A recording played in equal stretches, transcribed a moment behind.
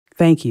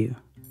Thank you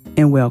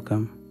and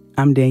welcome.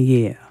 I'm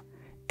Danielle,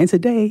 and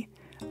today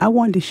I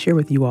wanted to share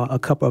with you all a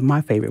couple of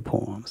my favorite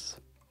poems.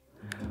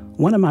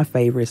 One of my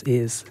favorites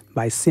is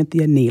by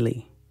Cynthia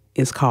Neely.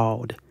 It's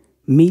called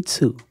Me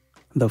Too,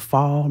 The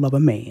Fall of a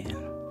Man.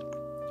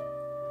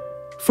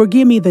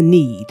 Forgive me the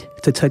need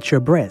to touch your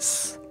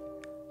breasts,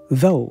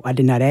 though I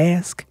did not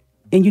ask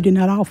and you did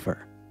not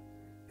offer.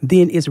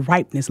 Then its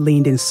ripeness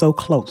leaned in so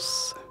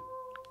close,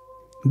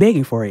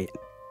 begging for it.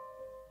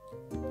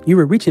 You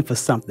were reaching for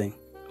something.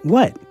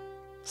 What?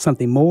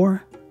 Something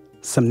more?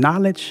 Some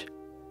knowledge?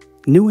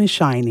 New and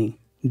shining,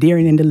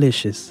 daring and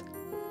delicious,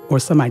 or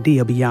some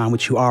idea beyond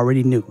what you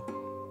already knew.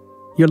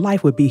 Your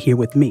life would be here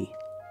with me.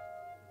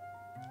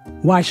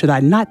 Why should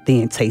I not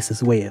then taste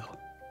as well?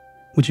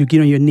 Would you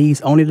get on your knees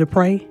only to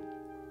pray?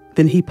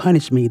 Then he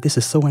punished me. This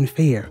is so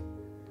unfair.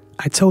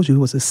 I told you it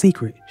was a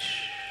secret.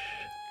 Shh.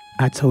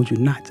 I told you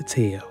not to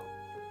tell.